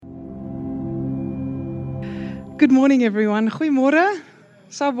Good morning, everyone. Goeiemorgen.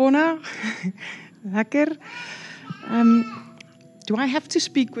 Sabona. Lekker. Do I have to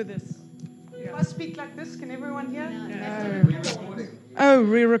speak with this? If I speak like this, can everyone hear? Oh,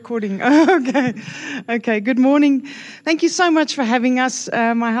 re-recording. Okay. Okay, good morning. Thank you so much for having us.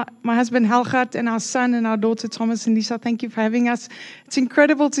 My husband Helgat and our son and our daughter Thomas and Lisa, thank you for having us. It's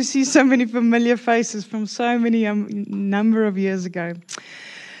incredible to see so many familiar faces from so many number of years ago.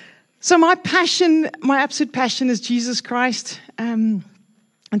 So my absolute passion is Jesus Christ, and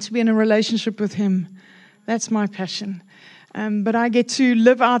to be in a relationship with Him. That's my passion. But I get to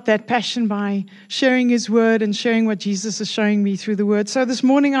live out that passion by sharing His Word and sharing what Jesus is showing me through the Word. So this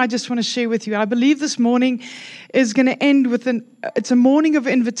morning, I just want to share with you. I believe this morning is going to end with it's a morning of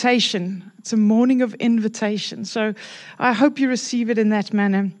invitation. It's a morning of invitation. So I hope you receive it in that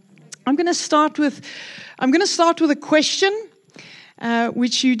manner. I'm going to start with a question,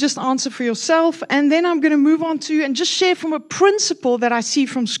 which you just answer for yourself. And then I'm going to move on to and just share from a principle that I see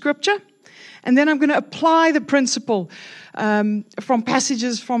from Scripture. And then I'm going to apply the principle from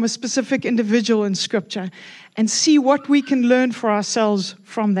passages from a specific individual in Scripture and see what we can learn for ourselves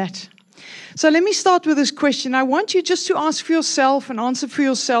from that. So let me start with this question. I want you just to ask for yourself and answer for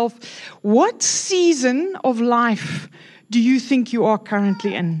yourself, what season of life do you think you are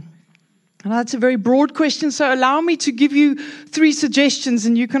currently in? And that's a very broad question, so allow me to give you 3 suggestions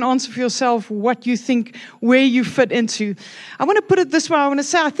and you can answer for yourself what you think, where you fit into. I want to put it this way. I want to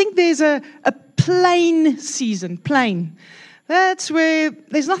say I think there's a plain season, plain. That's where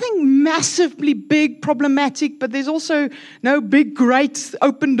there's nothing massively big, problematic, but there's also no big, great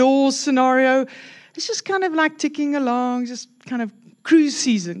open doors scenario. It's just kind of like ticking along, just kind of cruise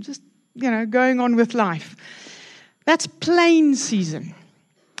season, just, going on with life. That's plain season.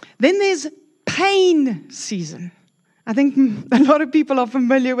 Then there's pain season. I think a lot of people are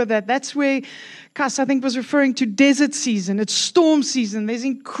familiar with that. That's where Cass, I think, was referring to desert season. It's storm season. There's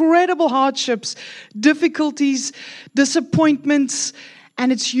incredible hardships, difficulties, disappointments,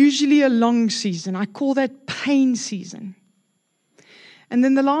 and it's usually a long season. I call that pain season. And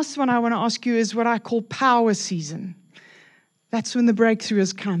then the last one I want to ask you is what I call power season. That's when the breakthrough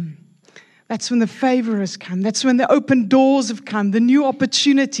has come. That's when the favor has come. That's when the open doors have come, the new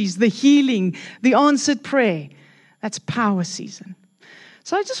opportunities, the healing, the answered prayer. That's power season.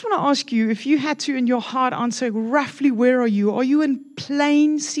 So I just want to ask you, if you had to in your heart answer roughly where are you? Are you in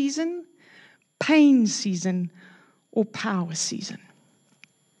plain season, pain season, or power season?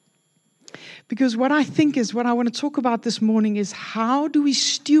 Because what I want to talk about this morning is how do we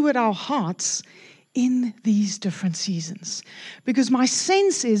steward our hearts in these different seasons? Because my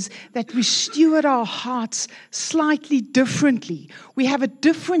sense is that we steward our hearts slightly differently. We have a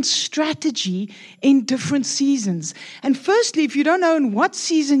different strategy in different seasons. And firstly, if you don't know in what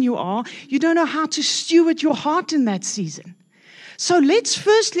season you are, you don't know how to steward your heart in that season. So let's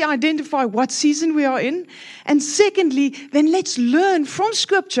firstly identify what season we are in. And secondly, then let's learn from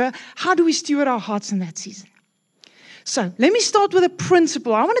Scripture, how do we steward our hearts in that season? So let me start with a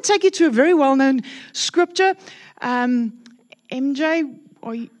principle. I want to take you to a very well-known scripture. MJ,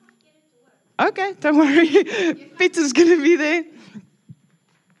 are you? Okay, don't worry. Peter's going to be there.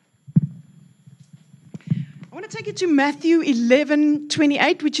 I want to take you to Matthew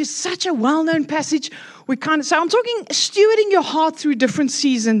 11:28, which is such a well-known passage. So I'm talking stewarding your heart through different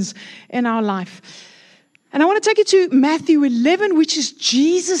seasons in our life. And I want to take you to Matthew 11, which is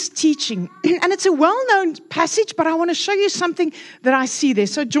Jesus teaching. And it's a well-known passage, but I want to show you something that I see there.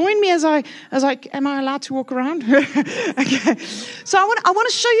 So join me as I am I allowed to walk around? Okay. So I want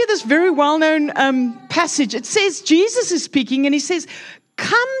to show you this very well-known passage. It says, Jesus is speaking, and He says,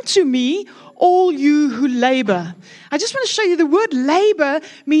 "Come to me, all you who labor." I just want to show you the word labor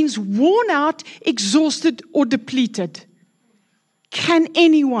means worn out, exhausted, or depleted. Can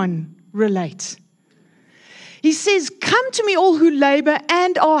anyone relate? He says, "Come to me, all who labor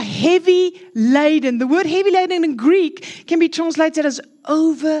and are heavy laden." The word heavy laden in Greek can be translated as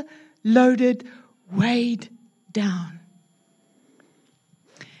overloaded, weighed down.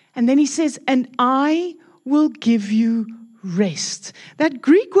 And then He says, "And I will give you rest." That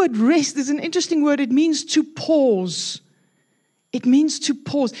Greek word rest is an interesting word. It means to pause. It means to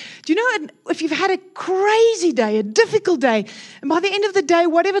pause. Do you know, if you've had a crazy day, a difficult day, and by the end of the day,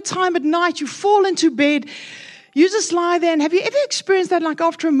 whatever time at night you fall into bed, you just lie there, and have you ever experienced that, like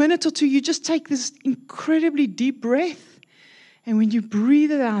after a minute or two, you just take this incredibly deep breath, and when you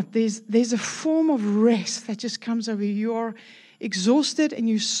breathe it out, there's a form of rest that just comes over you. You are exhausted, and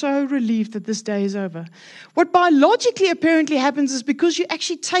you're so relieved that this day is over. What biologically apparently happens is because you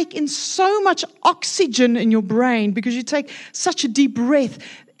actually take in so much oxygen in your brain, because you take such a deep breath,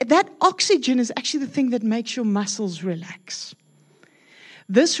 that oxygen is actually the thing that makes your muscles relax.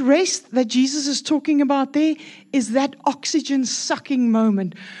 This rest that Jesus is talking about there is that oxygen sucking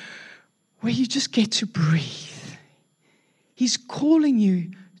moment where you just get to breathe. He's calling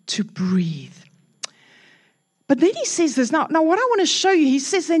you to breathe. But then he says this. Now what I want to show you, he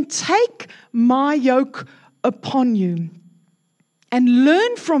says, then take my yoke upon you and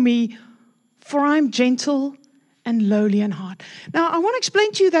learn from me, for I am gentle and lowly in heart. Now, I want to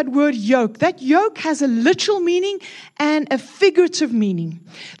explain to you that word yoke. That yoke has a literal meaning and a figurative meaning.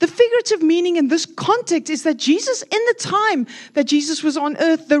 The figurative meaning in this context is that Jesus, in the time that Jesus was on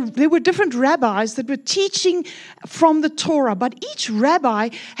earth, there were different rabbis that were teaching from the Torah, but each rabbi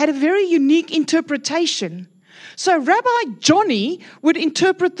had a very unique interpretation. So Rabbi Johnny would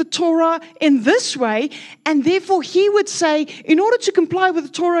interpret the Torah in this way, and therefore he would say, in order to comply with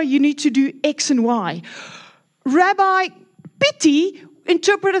the Torah, you need to do X and Y. Rabbi Pitti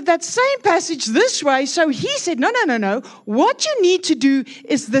interpreted that same passage this way, so he said, no. What you need to do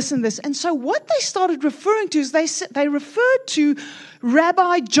is this and this. And so what they started referring to is they referred to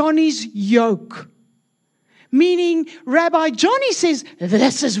Rabbi Johnny's yoke. Meaning, Rabbi Johnny says,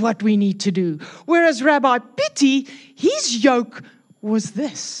 this is what we need to do. Whereas Rabbi Pitti, his yoke was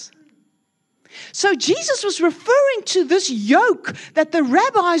this. So Jesus was referring to this yoke that the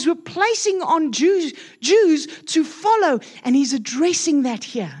rabbis were placing on Jews to follow, and he's addressing that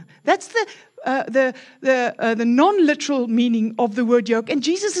here. That's the non-literal meaning of the word yoke, and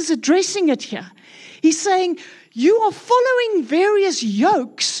Jesus is addressing it here. He's saying, you are following various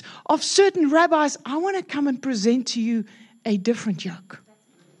yokes of certain rabbis. I want to come and present to you a different yoke.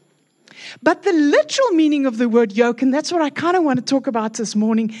 But the literal meaning of the word yoke, and that's what I kind of want to talk about this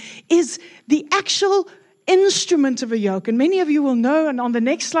morning, is the actual instrument of a yoke. And many of you will know, and on the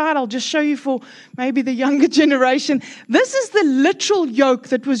next slide, I'll just show you for maybe the younger generation. This is the literal yoke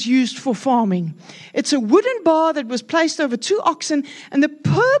that was used for farming. It's a wooden bar that was placed over 2 oxen, and the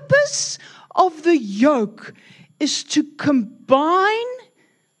purpose of the yoke is to combine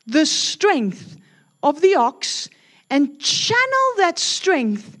the strength of the ox and channel that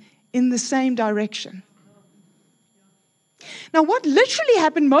strength in the same direction. Now, what literally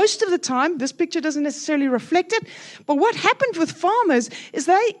happened most of the time, this picture doesn't necessarily reflect it, but what happened with farmers is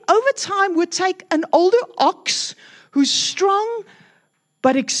they, over time, would take an older ox who's strong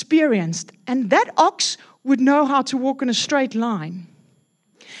but experienced, and that ox would know how to walk in a straight line.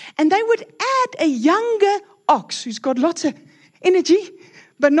 And they would add a younger ox who's got lots of energy,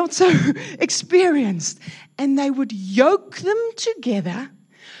 but not so experienced. And they would yoke them together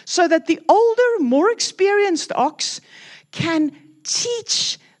so that the older, more experienced ox can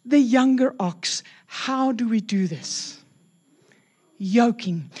teach the younger ox, how do we do this?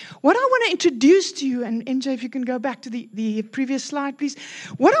 Yoking. What I want to introduce to you, and MJ, if you can go back to the previous slide, please.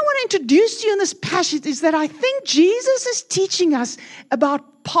 What I want to introduce to you in this passage is that I think Jesus is teaching us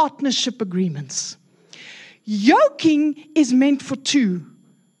about partnership agreements. Yoking is meant for 2.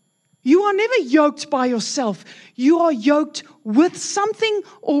 You are never yoked by yourself. You are yoked with something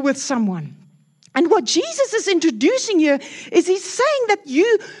or with someone. And what Jesus is introducing here is he's saying that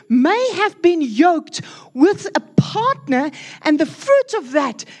you may have been yoked with a partner, and the fruit of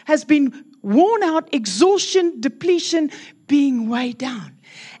that has been worn out, exhaustion, depletion, being weighed down.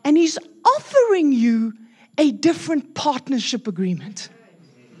 And he's offering you a different partnership agreement.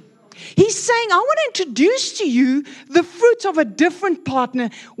 He's saying, I want to introduce to you the fruit of a different partner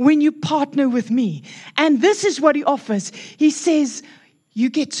when you partner with me. And this is what he offers. He says, you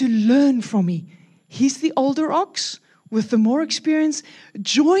get to learn from me. He's the older ox with the more experience.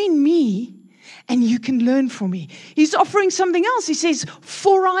 Join me and you can learn from me. He's offering something else. He says,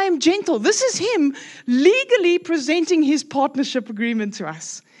 for I am gentle. This is him legally presenting his partnership agreement to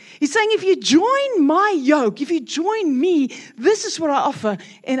us. He's saying, if you join my yoke, if you join me, this is what I offer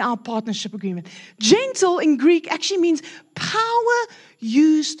in our partnership agreement. Gentle in Greek actually means power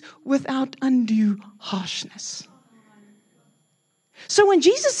used without undue harshness. So when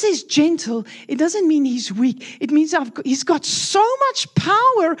Jesus says gentle, it doesn't mean he's weak. It means he's got so much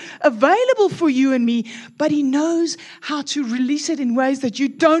power available for you and me, but he knows how to release it in ways that you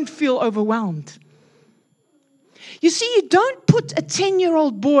don't feel overwhelmed. You see, you don't put a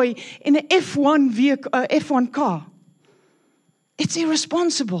 10-year-old boy in an F1 car. It's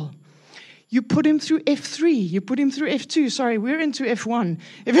irresponsible. You put him through F3. You put him through F2. Sorry, we're into F1.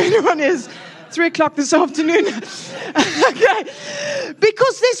 If anyone is, 3 o'clock this afternoon. Okay.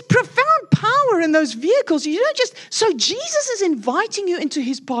 Because there's profound power car, in those vehicles, you don't just... So Jesus is inviting you into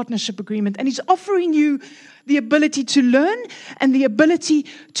his partnership agreement, and he's offering you the ability to learn and the ability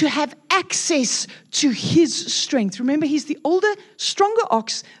to have access to his strength. Remember, he's the older, stronger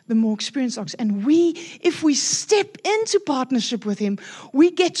ox, the more experienced ox. And if we step into partnership with him, we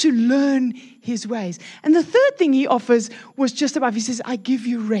get to learn his ways. And the third thing he offers was just above. He says, I give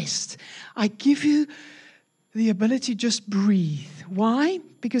you rest. I give you the ability to just breathe. Why?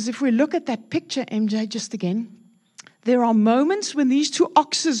 Because if we look at that picture, MJ, just again, there are moments when these two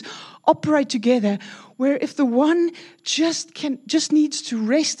oxes operate together where if the one just needs to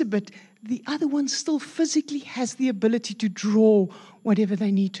rest a bit, the other one still physically has the ability to draw whatever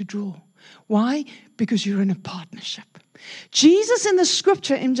they need to draw. Why? Because you're in a partnership. Jesus in the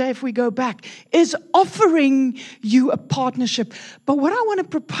scripture, MJ, if we go back, is offering you a partnership. But what I want to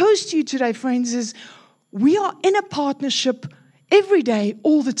propose to you today, friends, is we are in a partnership every day,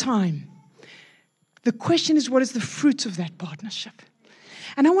 all the time. The question is, what is the fruit of that partnership?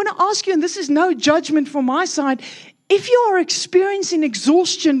 And I want to ask you, and this is no judgment from my side, if you are experiencing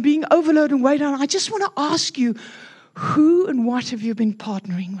exhaustion, being overloaded and weighed down, I just want to ask you, who and what have you been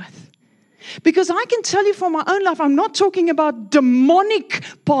partnering with? Because I can tell you from my own life, I'm not talking about demonic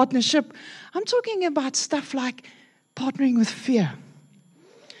partnership. I'm talking about stuff like partnering with fear,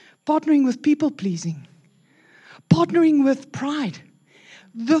 partnering with people-pleasing, partnering with pride.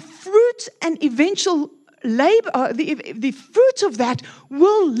 The fruit and eventual labor, the fruit of that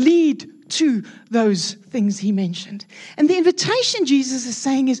will lead to those things he mentioned. And the invitation Jesus is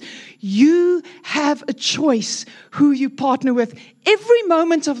saying is, you have a choice who you partner with every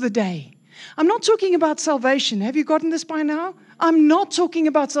moment of the day. I'm not talking about salvation. Have you gotten this by now? I'm not talking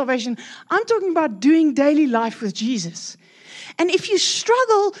about salvation. I'm talking about doing daily life with Jesus. And if you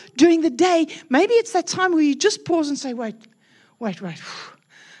struggle during the day, maybe it's that time where you just pause and say, wait.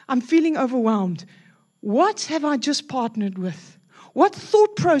 I'm feeling overwhelmed. What have I just partnered with? What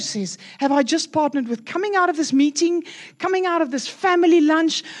thought process have I just partnered with? Coming out of this meeting, coming out of this family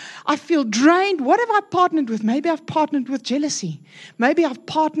lunch, I feel drained. What have I partnered with? Maybe I've partnered with jealousy. Maybe I've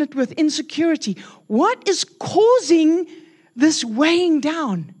partnered with insecurity. What is causing this weighing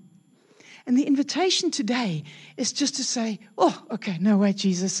down? And the invitation today is just to say, oh, okay, no, wait,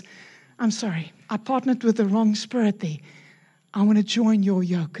 Jesus, I'm sorry. I partnered with the wrong spirit there. I want to join your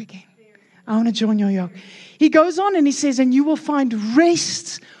yoke again. I want to join your yoke. He goes on and he says, and you will find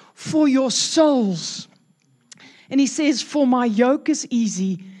rest for your souls. And he says, for my yoke is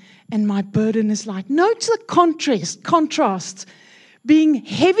easy and my burden is light. Note the contrast, being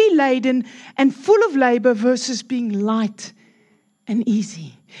heavy laden and full of labor versus being light and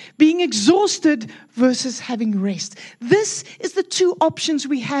easy. Being exhausted versus having rest. This is the two options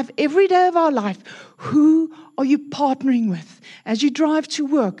we have every day of our life. Who are you partnering with? As you drive to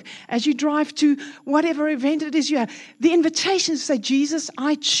work, as you drive to whatever event it is you have. The invitation is to say, Jesus,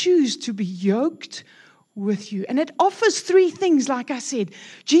 I choose to be yoked with you. And it offers three things, like I said.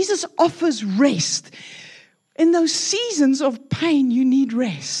 Jesus offers rest. In those seasons of pain, you need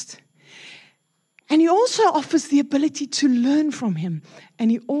rest. And he also offers the ability to learn from him.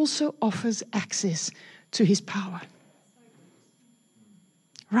 And he also offers access to his power.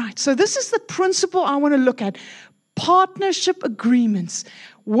 Right, so this is the principle I want to look at. Partnership agreements.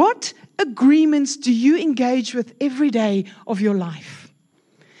 What agreements do you engage with every day of your life?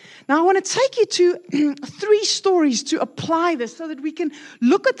 Now, I want to take you to 3 stories to apply this so that we can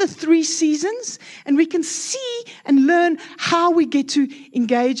look at the 3 seasons and we can see and learn how we get to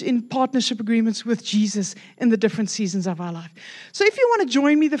engage in partnership agreements with Jesus in the different seasons of our life. So if you want to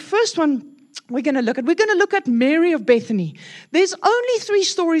join me, the first one we're going to look at Mary of Bethany. There's only 3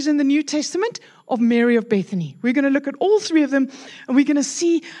 stories in the New Testament of Mary of Bethany. We're going to look at all 3 of them, and we're going to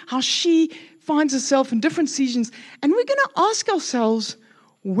see how she finds herself in different seasons. And we're going to ask ourselves,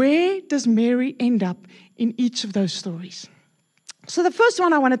 where does Mary end up in each of those stories? So the first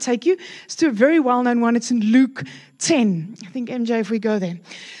one I want to take you is to a very well-known one. It's in Luke 10. I think, MJ, if we go there.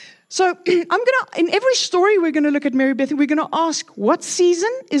 So in every story, we're going to look at Mary Bethany. We're going to ask, what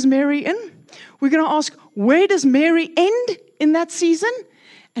season is Mary in? We're going to ask, where does Mary end in that season?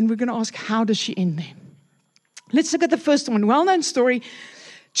 And we're going to ask, how does she end there? Let's look at the first one. Well-known story.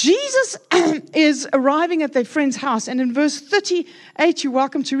 Jesus is arriving at their friend's house. And in verse 38, you're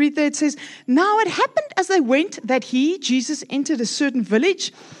welcome to read there. It says, now it happened as they went that Jesus, entered a certain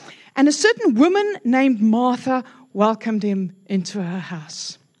village. And a certain woman named Martha welcomed him into her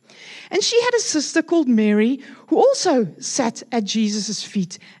house. And she had a sister called Mary, who also sat at Jesus'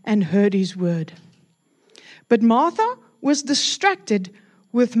 feet and heard his word. But Martha was distracted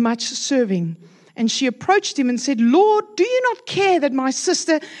with much serving. And she approached him and said, Lord, do you not care that my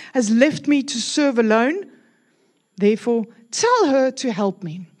sister has left me to serve alone? Therefore, tell her to help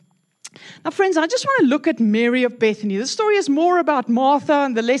me. Now, friends, I just want to look at Mary of Bethany. The story is more about Martha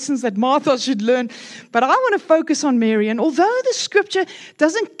and the lessons that Martha should learn, but I want to focus on Mary. And although the scripture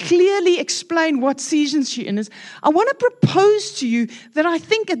doesn't clearly explain what season she is, I want to propose to you that I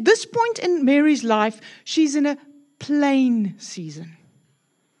think at this point in Mary's life, she's in a plain season.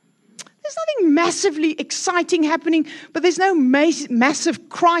 There's nothing massively exciting happening, but there's no massive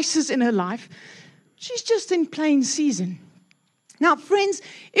crisis in her life. She's just in plain season. Now, friends,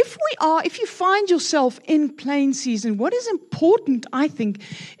 if you find yourself in plain season, what is important, I think,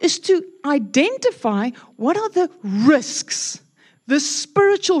 is to identify what are the risks, the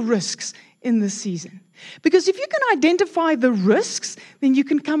spiritual risks in this season. Because if you can identify the risks, then you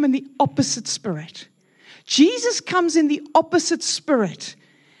can come in the opposite spirit. Jesus comes in the opposite spirit,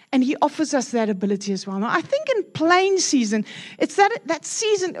 and he offers us that ability as well. Now, I think in plain season, it's that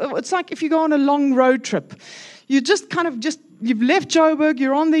season, it's like if you go on a long road trip. You you've left Joburg,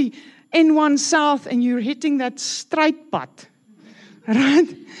 you're on the N1 South, and you're hitting that straight path, right?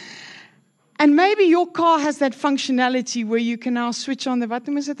 And maybe your car has that functionality where you can now switch on the, wat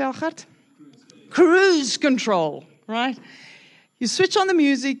noem dit, Elgert? Cruise control, right? You switch on the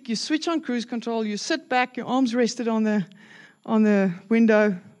music, you switch on cruise control, you sit back, your arms rested on the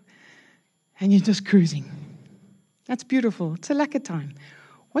window, and you're just cruising. That's beautiful. It's a lekker time.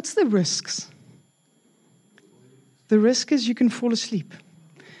 What's the risks? The risk is you can fall asleep.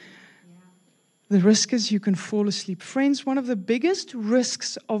 The risk is you can fall asleep. Friends, one of the biggest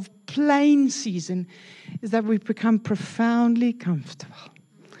risks of plain season is that we become profoundly comfortable.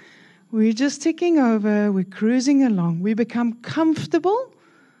 We're just ticking over, we're cruising along. We become comfortable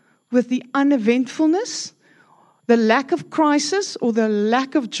with the uneventfulness, the lack of crisis, or the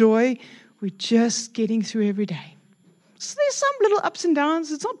lack of joy. We're just getting through every day. So there's some little ups and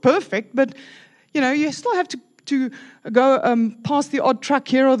downs. It's not perfect, but you still have to go past the odd truck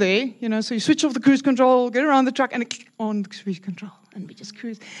here or there, so you switch off the cruise control, get around the truck, and click on the cruise control, and we just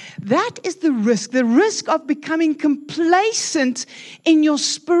cruise. That is the risk of becoming complacent in your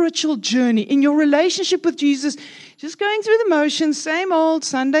spiritual journey, in your relationship with Jesus, just going through the motions, same old,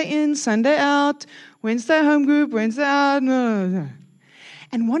 Sunday in, Sunday out, Wednesday home group, Wednesday out, no.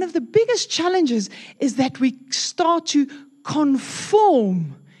 And one of the biggest challenges is that we start to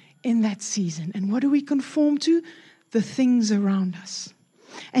conform in that season. And what do we conform to? The things around us.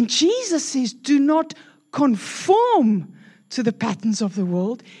 And Jesus says, do not conform to the patterns of the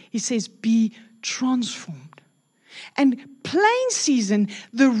world. He says, be transformed. And plain season,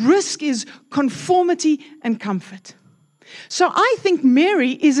 the risk is conformity and comfort. So I think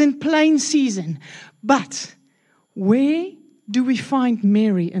Mary is in plain season. But where do we find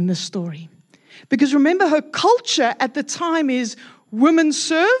Mary in this story? Because remember, her culture at the time is women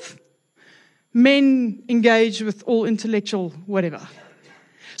serve, men engage with all intellectual whatever.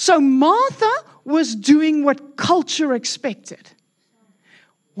 So Martha was doing what culture expected.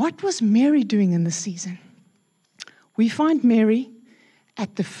 What was Mary doing in this season? We find Mary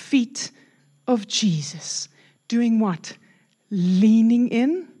at the feet of Jesus. Doing what? Leaning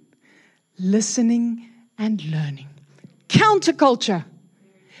in, listening, and learning. Counterculture.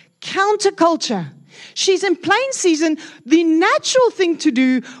 Counterculture. She's in plain season. The natural thing to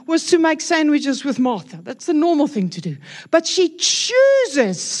do was to make sandwiches with Martha. That's the normal thing to do. But she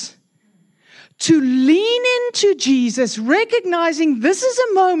chooses to lean into Jesus, recognizing this is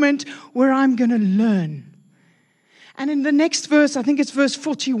a moment where I'm going to learn. And in the next verse, I think it's verse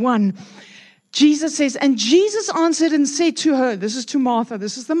 41, Jesus says, and Jesus answered and said to her, this is to Martha,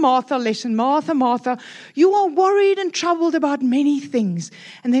 this is the Martha lesson, Martha, Martha, you are worried and troubled about many things.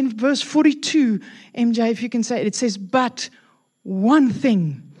 And then verse 42, MJ, if you can say it, it says, but one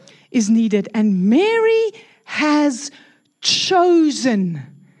thing is needed, and Mary has chosen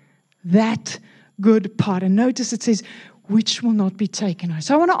that good part. And notice it says, which will not be taken away.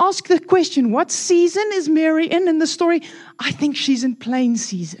 So I want to ask the question, what season is Mary in the story? I think she's in plain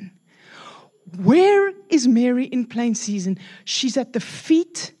season. Where is Mary in plain season? She's at the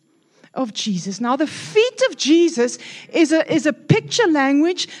feet of Jesus. Now, the feet of Jesus is a picture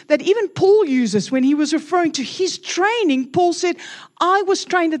language that even Paul uses when he was referring to his training. Paul said, I was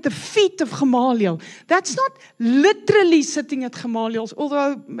trained at the feet of Gamaliel. That's not literally sitting at Gamaliel's,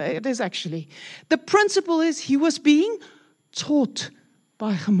 although it is actually. The principle is he was being taught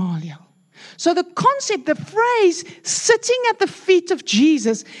by Gamaliel. So the concept, the phrase, sitting at the feet of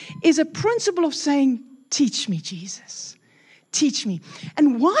Jesus is a principle of saying, teach me, Jesus. teach me.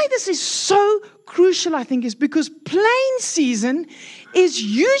 And why this is so crucial, I think, is because plain season is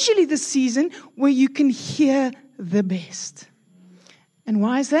usually the season where you can hear the best. And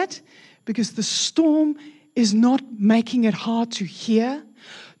why is that? Because the storm is not making it hard to hear,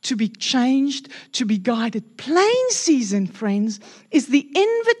 to be changed, to be guided. Plain season, friends, is the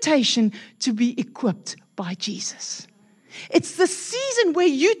invitation to be equipped by Jesus. It's the season where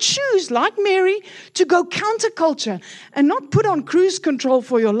you choose, like Mary, to go counterculture and not put on cruise control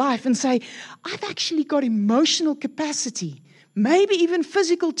for your life and say, I've actually got emotional capacity, maybe even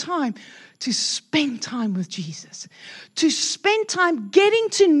physical time, to spend time with Jesus, to spend time getting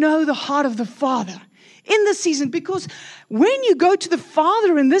to know the heart of the Father in this season. Because when you go to the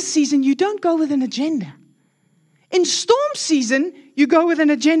Father in this season, you don't go with an agenda. In storm season, you go with an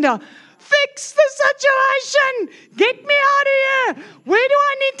agenda. Fix the situation. Get me out of here. Where do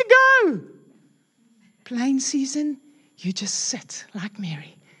I need to go? Plain season, you just sit like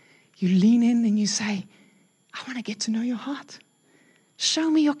Mary. You lean in and you say, I want to get to know your heart. Show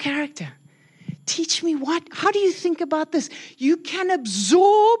me your character. Teach me how do you think about this? You can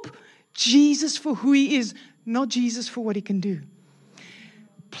absorb Jesus for who he is, not Jesus for what he can do.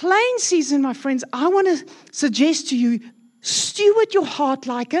 Plain season, my friends, I want to suggest to you, steward your heart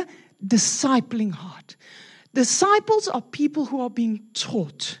like a discipling heart. Disciples are people who are being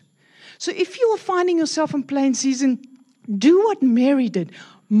taught. So if you are finding yourself in plain season, do what Mary did.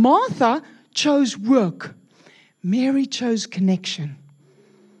 Martha chose work. Mary chose connection.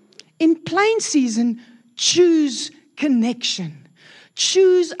 In plain season, choose connection.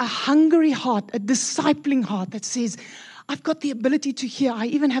 Choose a hungry heart, a discipling heart that says, I've got the ability to hear. I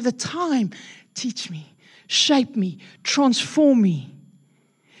even have the time. Teach me, shape me, transform me.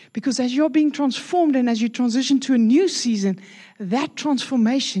 Because as you're being transformed and as you transition to a new season, that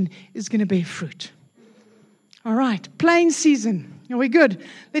transformation is going to bear fruit. All right, plain season. Are we good?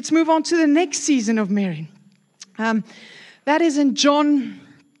 Let's move on to the next season of Mary. That is in John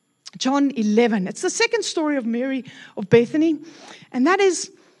 11. It's the second story of Mary of Bethany. And that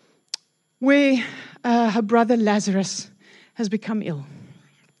is where her brother Lazarus has become ill.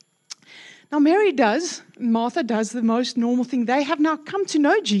 Now, Mary does, Martha does the most normal thing. They have now come to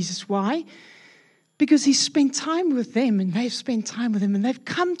know Jesus. Why? Because he spent time with them and they've spent time with him and they've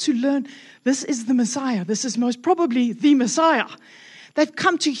come to learn this is the Messiah. This is most probably the Messiah. They've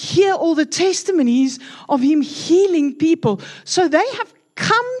come to hear all the testimonies of him healing people. So they have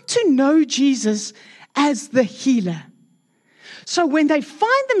come to know Jesus as the healer. So when they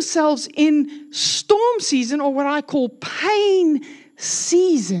find themselves in storm season, or what I call pain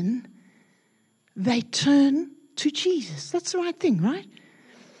season, they turn to Jesus. That's the right thing, right?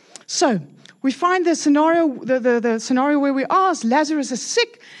 So we find the scenario where we ask, Lazarus is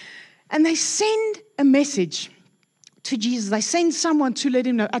sick, and they send a message to Jesus. They send someone to let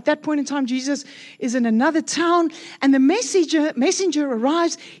him know. At that point in time, Jesus is in another town, and the messenger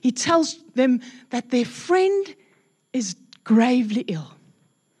arrives. He tells them that their friend is gravely ill.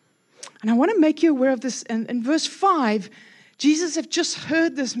 And I want to make you aware of this. In verse 5, Jesus have just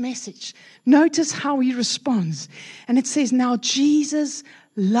heard this message. Notice how he responds. And it says, now Jesus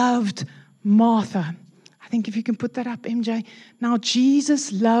loved Martha. I think if you can put that up, MJ. Now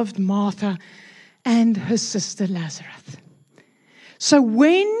Jesus loved Martha and her sister Lazarus. So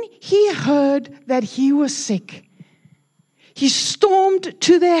when he heard that he was sick, he stormed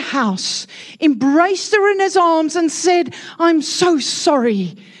to their house, embraced her in his arms and said, I'm so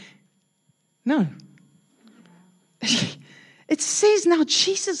sorry. No. It says now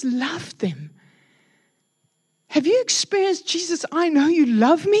Jesus loved them. Have you experienced Jesus? I know you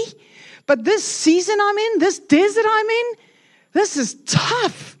love me, but this season I'm in, this desert I'm in, this is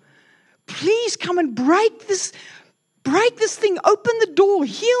tough. Please come and break this thing, open the door,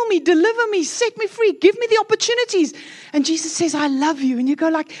 heal me, deliver me, set me free, give me the opportunities. And Jesus says, I love you. And you go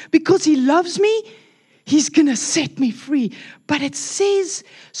like, because he loves me, he's going to set me free. But it says,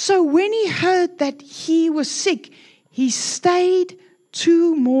 so when he heard that he was sick, he stayed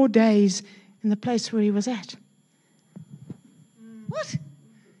 2 more days in the place where he was at. What?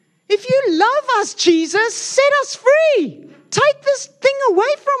 If you love us, Jesus, set us free. Take this thing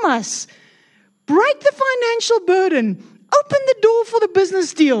away from us. Break the financial burden. Open the door for the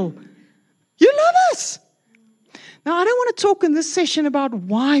business deal. You love us. Now, I don't want to talk in this session about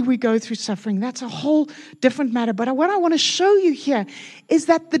why we go through suffering. That's a whole different matter. But what I want to show you here is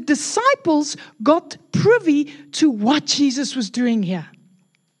that the disciples got privy to what Jesus was doing here.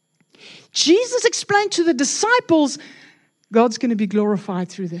 Jesus explained to the disciples, God's going to be glorified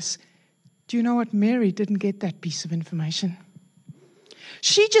through this. Do you know what? Mary didn't get that piece of information.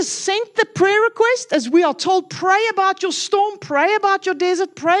 She just sent the prayer request, as we are told, pray about your storm, pray about your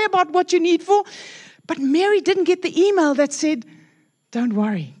desert, pray about what you need for. But Mary didn't get the email that said, don't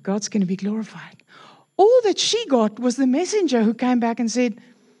worry, God's going to be glorified. All that she got was the messenger who came back and said,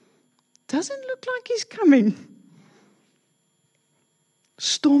 doesn't look like he's coming.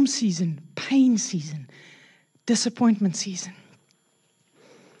 Storm season, pain season, disappointment season.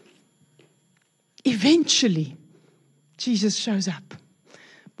 Eventually, Jesus shows up.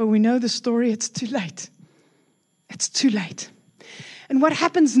 But we know the story, it's too late. It's too late. And what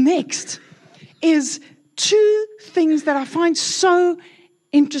happens next is two things that I find so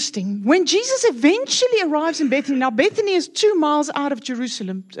interesting. When Jesus eventually arrives in Bethany, now Bethany is 2 miles out of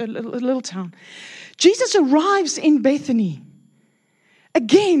Jerusalem, a little town. Jesus arrives in Bethany.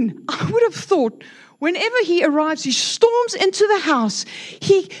 Again, I would have thought whenever he arrives, he storms into the house.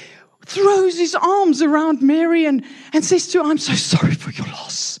 He throws his arms around Mary and says to her, I'm so sorry for your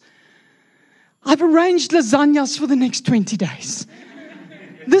loss. I've arranged lasagnas for the next 20 days.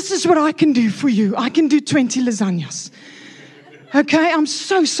 This is what I can do for you. I can do 20 lasagnas. Okay, I'm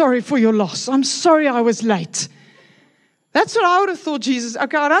so sorry for your loss. I'm sorry I was late. That's what I would have thought, Jesus.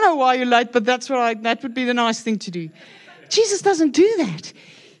 Okay, I don't know why you're late, but that would be the nice thing to do. Jesus doesn't do that.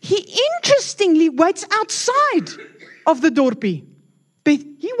 He interestingly waits outside of the dorpie.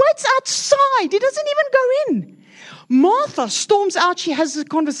 He waits outside. He doesn't even go in. Martha storms out. She has a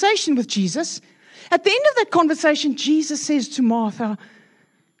conversation with Jesus. At the end of that conversation, Jesus says to Martha,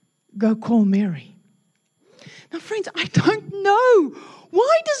 go call Mary. Now, friends, I don't know.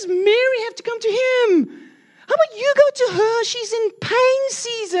 Why does Mary have to come to him? How about you go to her? She's in pain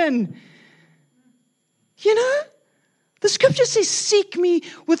season. You know? The scripture says, seek me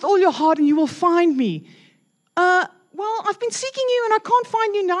with all your heart and you will find me. Well, I've been seeking you and I can't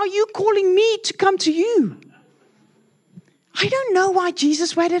find you now. You're calling me to come to you. I don't know why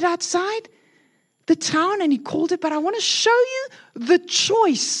Jesus waited outside the town and he called it, but I want to show you the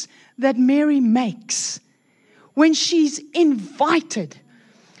choice that Mary makes when she's invited.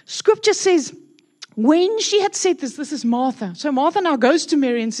 Scripture says, when she had said this is Martha. So Martha now goes to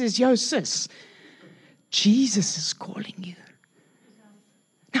Mary and says, yo, sis, Jesus is calling you.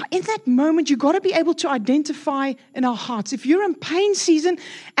 Now, in that moment, you've got to be able to identify in our hearts. If you're in pain season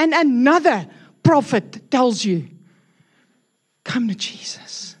and another prophet tells you, come to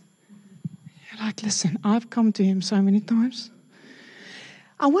Jesus. You're like, listen, I've come to him so many times.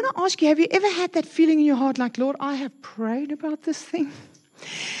 I want to ask you, have you ever had that feeling in your heart like, Lord, I have prayed about this thing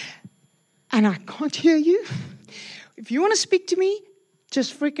and I can't hear you? If you want to speak to me,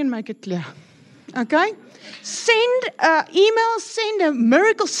 just freaking make it clear. Okay? Send an email, send a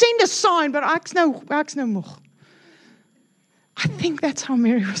miracle, send a sign, but ek's no moeg. I think that's how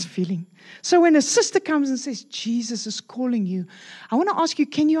Mary was feeling. So when a sister comes and says, Jesus is calling you, I want to ask you,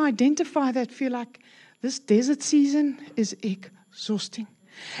 can you identify that feel like this desert season is exhausting?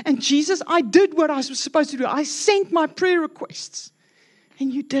 And Jesus, I did what I was supposed to do. I sent my prayer requests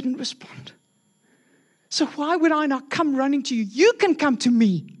and you didn't respond. So why would I not come running to you? You can come to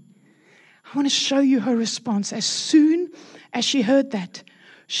me. I want to show you her response. As soon as she heard that,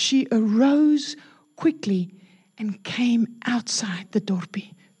 she arose quickly and came outside the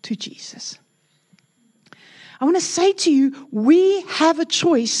dorpie to Jesus. I want to say to you, we have a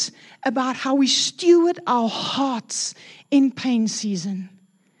choice about how we steward our hearts in pain season.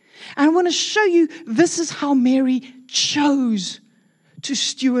 And I want to show you this is how Mary chose to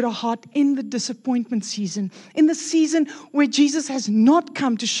steward her heart in the disappointment season, in the season where Jesus has not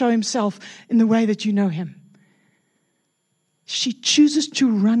come to show himself in the way that you know him. She chooses to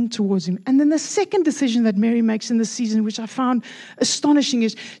run towards him. And then the second decision that Mary makes in this season, which I found astonishing,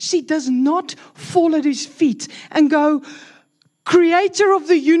 is she does not fall at his feet and go, Creator of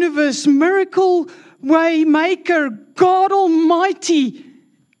the universe, miracle way maker, God Almighty.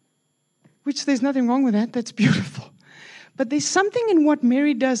 Which there's nothing wrong with that. That's beautiful. But there's something in what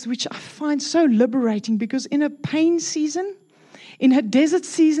Mary does which I find so liberating, because in a pain season, in her desert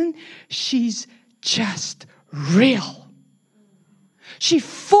season, she's just real. She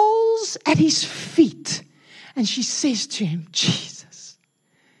falls at his feet and she says to him, Jesus,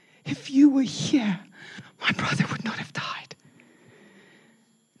 if you were here, my brother would not have died.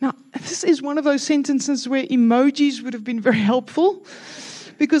 Now, this is one of those sentences where emojis would have been very helpful.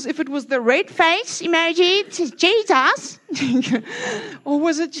 Because if it was the red face emoji, it says Jesus. Or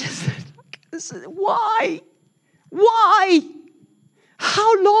was it just, why? Why?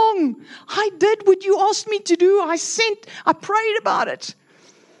 How long? I did what you asked me to do. I prayed about it.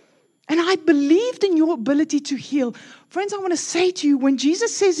 And I believed in your ability to heal. Friends, I want to say to you, when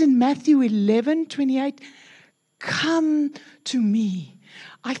Jesus says in Matthew 11:28, come to me,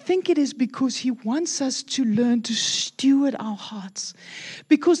 I think it is because He wants us to learn to steward our hearts.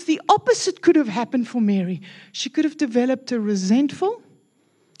 Because the opposite could have happened for Mary. She could have developed a resentful,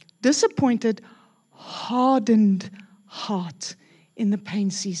 disappointed, hardened heart in the pain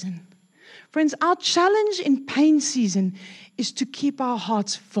season. Friends, our challenge in pain season is to keep our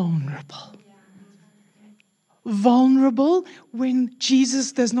hearts vulnerable. Vulnerable when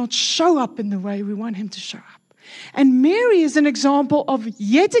Jesus does not show up in the way we want Him to show up. And Mary is an example of,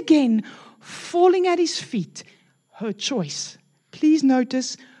 yet again, falling at His feet. Her choice. Please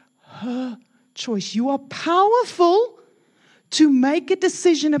notice, her choice. You are powerful to make a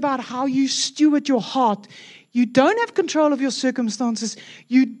decision about how you steward your heart. You don't have control of your circumstances.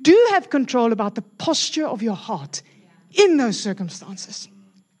 You do have control about the posture of your heart in those circumstances.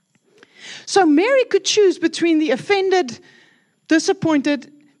 So Mary could choose between the offended,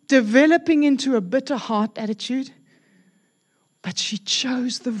 disappointed, developing into a bitter heart attitude, but she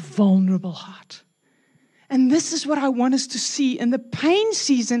chose the vulnerable heart. And this is what I want us to see. In the pain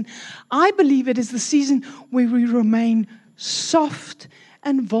season, I believe it is the season where we remain soft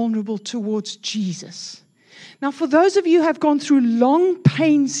and vulnerable towards Jesus. Now, for those of you who have gone through long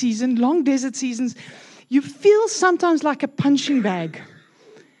pain season, long desert seasons, you feel sometimes like a punching bag.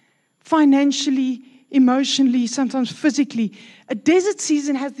 Financially, emotionally, sometimes physically. A desert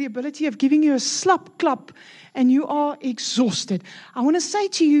season has the ability of giving you a slap clap and you are exhausted. I want to say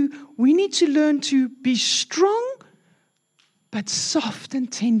to you, we need to learn to be strong but soft and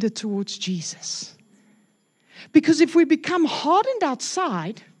tender towards Jesus. Because if we become hardened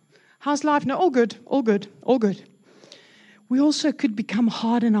outside, how's life? No, all good, all good, all good. We also could become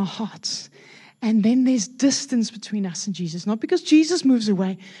hard in our hearts. And then there's distance between us and Jesus. Not because Jesus moves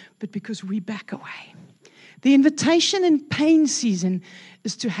away, but because we back away. The invitation in pain season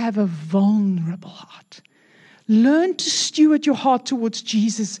is to have a vulnerable heart. Learn to steward your heart towards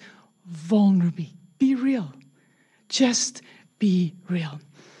Jesus vulnerably. Be real. Just be real.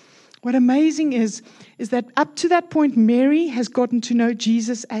 What amazing is that up to that point, Mary has gotten to know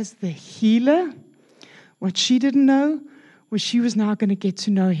Jesus as the healer. What she didn't know was she was now going to get to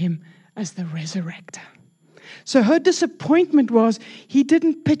know Him as the resurrector. So her disappointment was He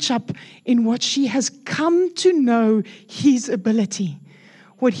didn't pitch up in what she has come to know His ability.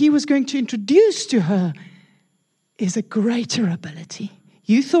 What He was going to introduce to her is a greater ability.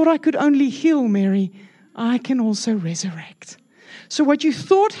 You thought I could only heal, Mary. I can also resurrect. So what you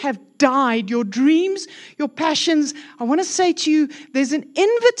thought have died, your dreams, your passions, I want to say to you, there's an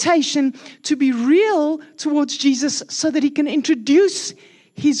invitation to be real towards Jesus so that He can introduce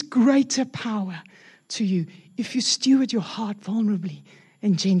His greater power to you if you steward your heart vulnerably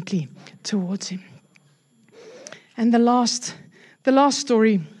and gently towards Him. And the last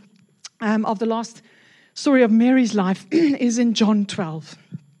story of Mary's life is in John 12.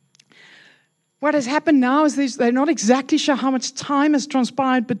 What has happened now is they're not exactly sure how much time has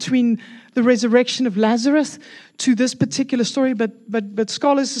transpired between the resurrection of Lazarus to this particular story, but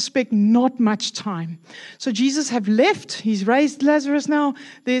scholars suspect not much time. So Jesus have left. He's raised Lazarus now.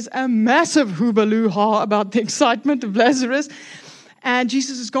 There's a massive hoobaloo-ha about the excitement of Lazarus. And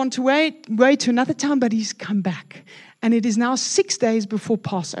Jesus has gone away to another town, but He's come back. And it is now 6 days before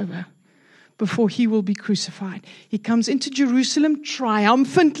Passover, before He will be crucified. He comes into Jerusalem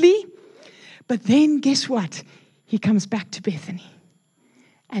triumphantly. But then, guess what? He comes back to Bethany.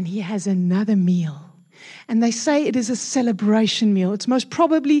 And He has another meal. And they say it is a celebration meal. It's most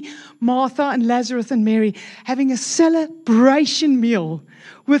probably Martha and Lazarus and Mary having a celebration meal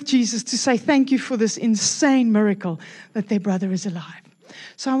with Jesus to say thank you for this insane miracle that their brother is alive.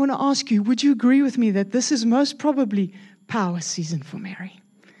 So I want to ask you, would you agree with me that this is most probably power season for Mary?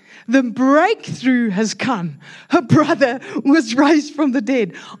 The breakthrough has come. Her brother was raised from the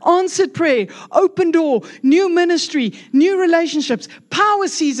dead. Answered prayer, open door, new ministry, new relationships, power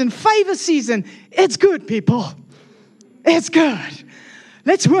season, favor season. It's good, people. It's good.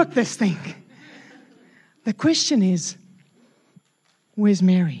 Let's work this thing. The question is, where's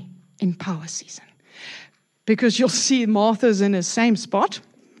Mary in power season? Because you'll see Martha's in the same spot.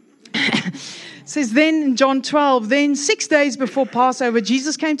 It says then in John 12, then 6 days before Passover,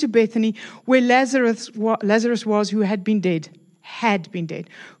 Jesus came to Bethany where Lazarus was who had been dead,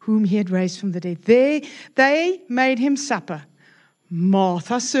 whom He had raised from the dead. There they made Him supper.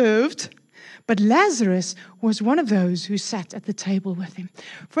 Martha served, but Lazarus was one of those who sat at the table with Him.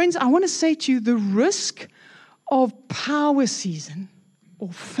 Friends, I want to say to you, the risk of power season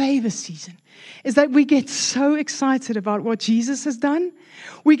or favor season is that we get so excited about what Jesus has done.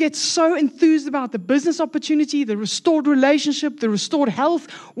 We get so enthused about the business opportunity, the restored relationship, the restored health,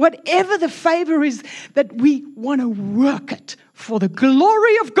 whatever the favor is, that we want to work it for the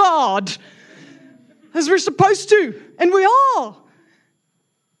glory of God, as we're supposed to, and we are.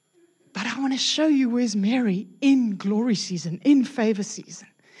 But I want to show you where's Mary in glory season, in favor season.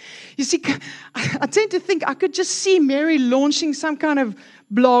 You see, I tend to think I could just see Mary launching some kind of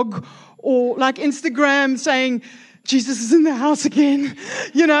blog or like Instagram saying, Jesus is in the house again,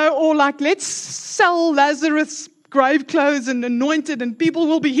 or like, let's sell Lazarus' grave clothes and anoint it and people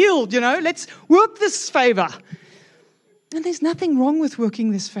will be healed, let's work this favor. And there's nothing wrong with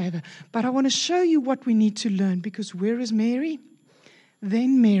working this favor, but I want to show you what we need to learn, because where is Mary?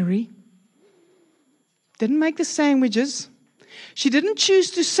 Then Mary didn't make the sandwiches. She didn't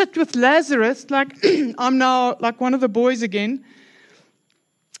choose to sit with Lazarus like, I'm now like one of the boys again.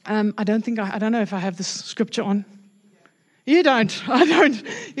 I don't know if I have this scripture on. You don't. I don't.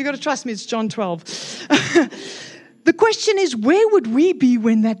 You got to trust me. It's John 12. The question is, where would we be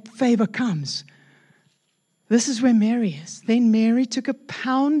when that favor comes? This is where Mary is. Then Mary took a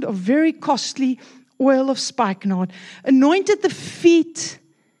pound of very costly oil of spikenard, anointed the feet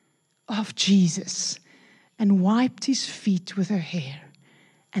of Jesus, and wiped his feet with her hair.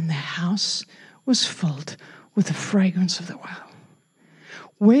 And the house was filled with the fragrance of the oil.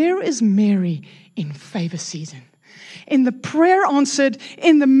 Where is Mary in favor season? In the prayer answered,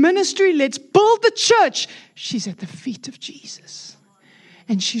 in the ministry, let's build the church. She's at the feet of Jesus.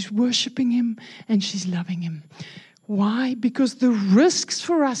 And she's worshiping him and she's loving him. Why? Because the risks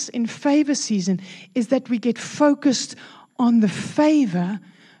for us in favor season is that we get focused on the favor,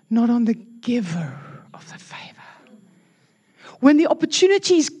 not on the giver of the favor. When the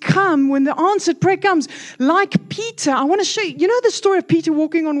opportunities come, when the answered prayer comes, like Peter, I want to show you, the story of Peter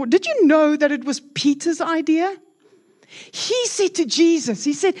walking on water. Did you know that it was Peter's idea? He said to Jesus,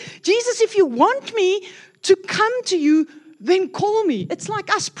 he said, Jesus, if you want me to come to you, then call me. It's like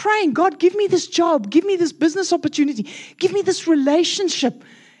us praying, God, give me this job, give me this business opportunity, give me this relationship.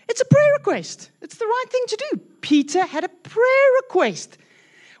 It's a prayer request. It's the right thing to do. Peter had a prayer request.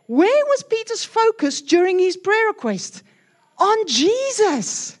 Where was Peter's focus during his prayer request? On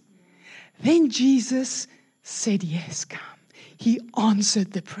Jesus. Then Jesus said, yes, come. He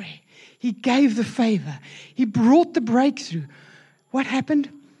answered the prayer. He gave the favor. He brought the breakthrough. What happened?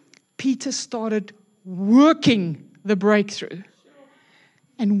 Peter started working the breakthrough.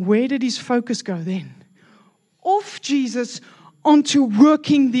 And where did his focus go then? Off Jesus onto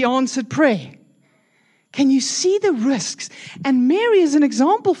working the answered prayer. Can you see the risks? And Mary is an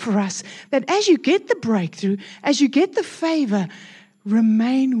example for us that as you get the breakthrough, as you get the favor,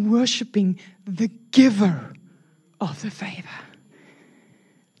 remain worshiping the giver of the favor.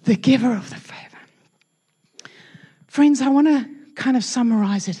 The giver of the favor. Friends, I want to kind of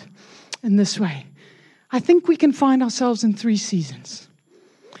summarize it in this way. I think we can find ourselves in 3 seasons.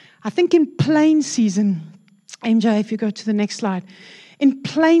 I think in plain season, MJ, if you go to the next slide. In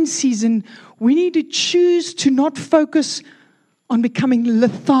plain season, we need to choose to not focus on becoming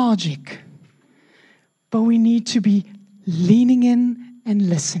lethargic, but we need to be leaning in and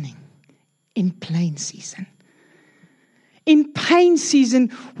listening in plain season. In pain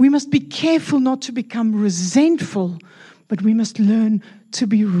season, we must be careful not to become resentful, but we must learn to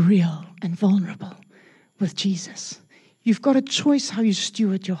be real and vulnerable with Jesus. You've got a choice how you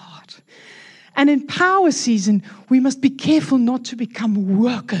steward your heart. And in power season, we must be careful not to become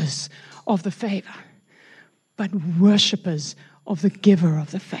workers of the favor, but worshipers of the giver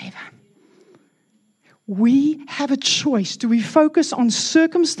of the favor. We have a choice. Do we focus on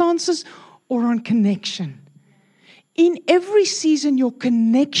circumstances or on connection? In every season, your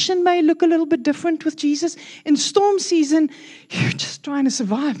connection may look a little bit different with Jesus. In storm season, you're just trying to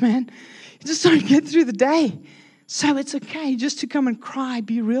survive, man. You just don't get through the day. So it's okay just to come and cry,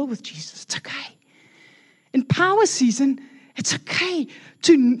 be real with Jesus. It's okay. In power season, it's okay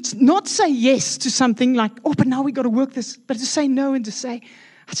to not say yes to something like, oh, but now we got to work this, but to say no and to say,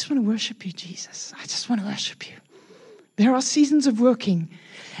 I just want to worship you, Jesus. I just want to worship you. There are seasons of working.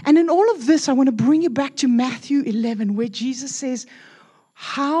 And in all of this, I want to bring you back to Matthew 11, where Jesus says,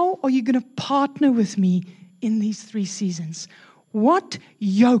 how are you going to partner with me in these 3 seasons? What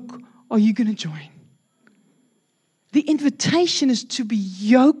yoke are you going to join? The invitation is to be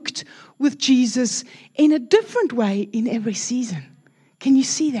yoked with Jesus in a different way in every season. Can you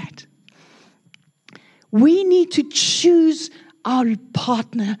see that? We need to choose our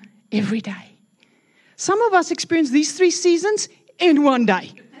partner every day. Some of us experience these 3 seasons in one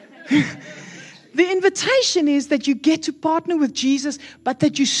day. The invitation is that you get to partner with Jesus, but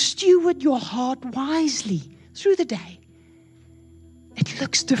that you steward your heart wisely through the day. It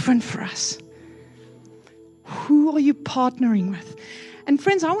looks different for us. Who are you partnering with? And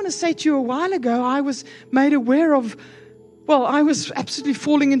friends, I want to say to you, a while ago, I was made aware of well, I was absolutely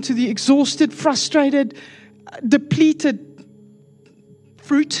falling into the exhausted, frustrated, depleted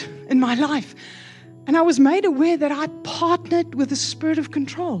fruit in my life. And I was made aware that I partnered with a spirit of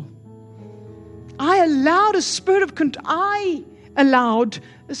control. I allowed a spirit of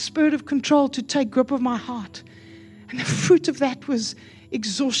control to take grip of my heart. And the fruit of that was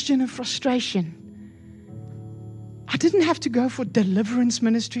exhaustion and frustration. I didn't have to go for deliverance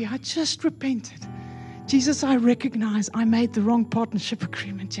ministry. I just repented. Jesus, I recognize I made the wrong partnership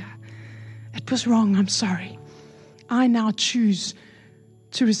agreement. Yeah, it was wrong. I'm sorry. I now choose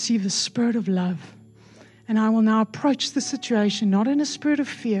to receive the spirit of love. And I will now approach the situation not in a spirit of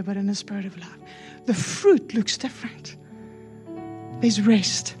fear, but in a spirit of love. The fruit looks different. There's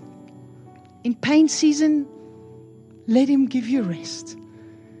rest. In pain season, let Him give you rest.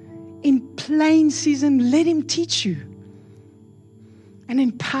 In plain season, let Him teach you. And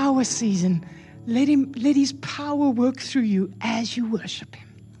in power season, let His power work through you as you worship Him.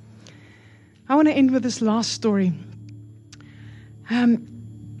 I want to end with this last story.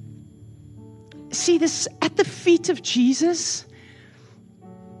 See this at the feet of Jesus.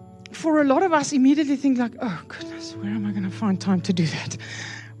 For a lot of us, immediately think like, oh goodness, where am I going to find time to do that?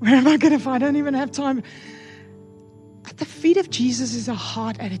 Where am I going to find? I don't even have time. At the feet of Jesus is a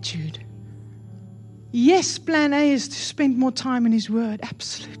heart attitude. Yes, plan A is to spend more time in His Word.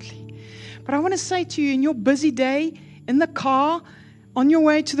 Absolutely. But I want to say to you, in your busy day, in the car, on your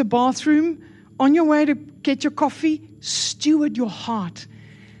way to the bathroom, on your way to get your coffee, steward your heart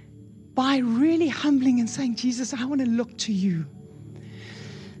by really humbling and saying, Jesus, I want to look to you.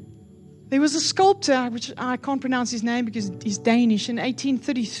 There was a sculptor, which I can't pronounce his name because he's Danish, in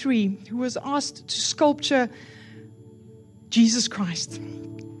 1833, who was asked to sculpture Jesus Christ.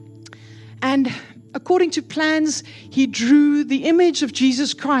 And according to plans, he drew the image of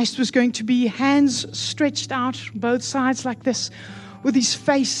Jesus Christ was going to be hands stretched out both sides like this, with his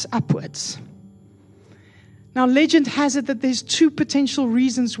face upwards. Now, legend has it that there's two potential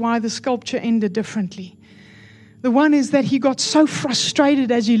reasons why the sculpture ended differently. The one is that he got so frustrated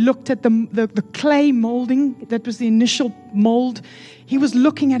as he looked at the clay molding. That was the initial mold. He was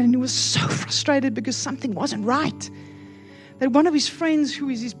looking at it and he was so frustrated because something wasn't right. That one of his friends, who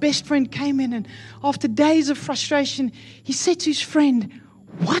is his best friend, came in, and after days of frustration, he said to his friend,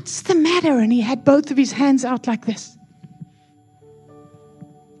 "What's the matter?" And he had both of his hands out like this.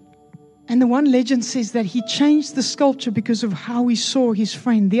 And the one legend says that he changed the sculpture because of how he saw his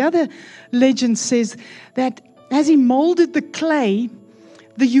friend. The other legend says that as he molded the clay,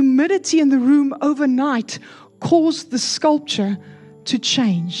 the humidity in the room overnight caused the sculpture to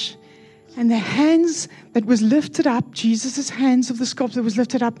change. And the hands that was lifted up, Jesus' hands of the sculptor was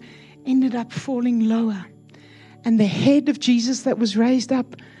lifted up, ended up falling lower. And the head of Jesus that was raised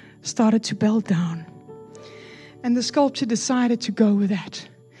up started to bow down. And the sculptor decided to go with that.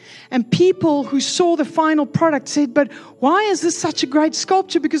 And people who saw the final product said, but why is this such a great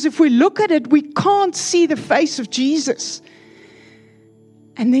sculpture? Because if we look at it, we can't see the face of Jesus.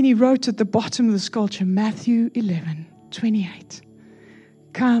 And then he wrote at the bottom of the sculpture, Matthew 11:28.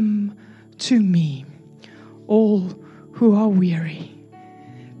 Come to me, all who are weary.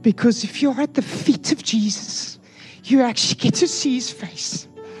 Because if you're at the feet of Jesus, you actually get to see His face.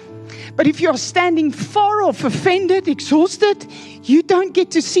 But if you're standing far off, offended, exhausted, you don't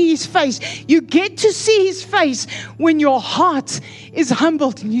get to see His face. You get to see His face when your heart is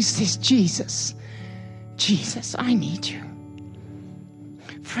humbled and you say, Jesus, I need you.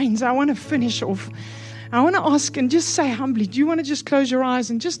 Friends, I want to finish off. I want to ask and just say humbly, do you want to just close your eyes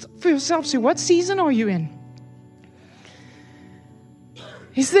and just for yourself say, what season are you in?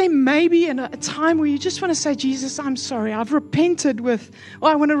 Is there maybe a time where you just want to say, Jesus, I'm sorry. I've repented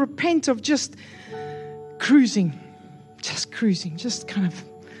I want to repent of just cruising, just kind of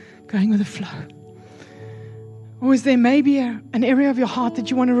going with the flow. Or is there maybe an area of your heart that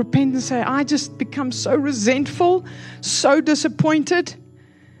you want to repent and say, I just become so resentful, so disappointed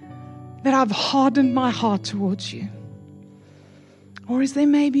that I've hardened my heart towards you? Or is there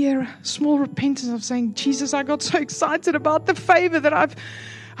maybe a small repentance of saying, Jesus, I got so excited about the favor that I've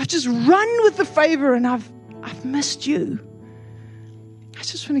just run with the favor and I've missed you. I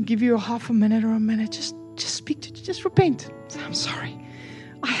just want to give you a half a minute or a minute. Just speak to, just repent. Say, I'm sorry.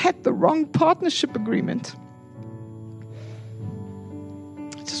 I had the wrong partnership agreement.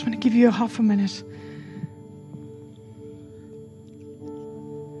 I just want to give you a half a minute.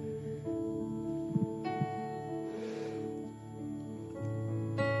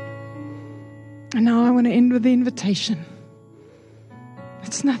 And now I want to end with the invitation.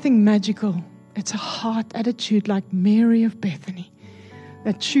 It's nothing magical. It's a heart attitude like Mary of Bethany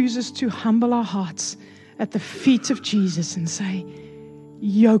that chooses to humble our hearts at the feet of Jesus and say,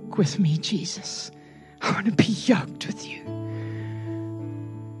 yoke with me, Jesus. I want to be yoked with you.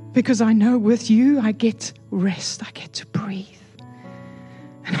 Because I know with you, I get rest. I get to breathe.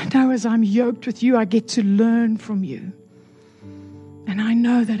 And I know as I'm yoked with you, I get to learn from you. And I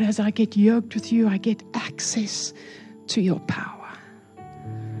know that as I get yoked with you, I get access to your power.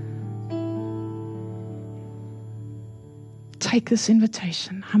 Take this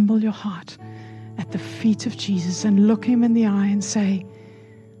invitation, humble your heart at the feet of Jesus and look him in the eye and say,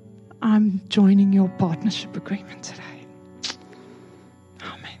 I'm joining your partnership agreement today.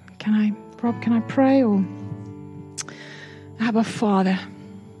 Amen. Rob, can I pray? Or Abba, Father,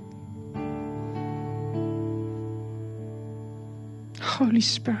 Holy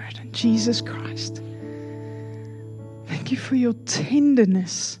Spirit and Jesus Christ, thank you for your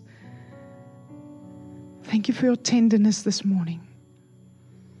tenderness. Thank you for your tenderness this morning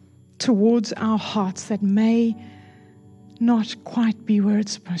towards our hearts that may not quite be where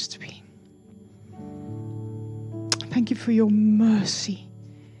it's supposed to be. Thank you for your mercy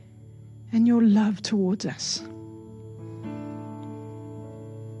and your love towards us.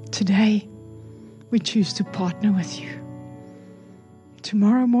 Today, we choose to partner with you.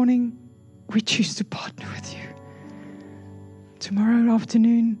 Tomorrow morning, we choose to partner with you. Tomorrow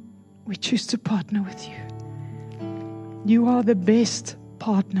afternoon, we choose to partner with you. You are the best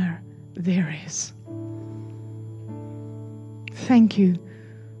partner there is. Thank you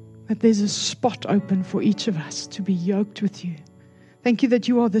that there's a spot open for each of us to be yoked with you. Thank you that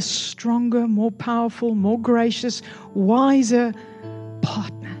you are the stronger, more powerful, more gracious, wiser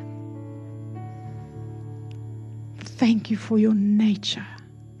partner. Thank you for your nature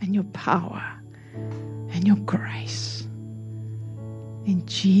and your power and your grace. In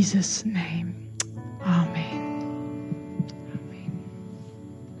Jesus' name.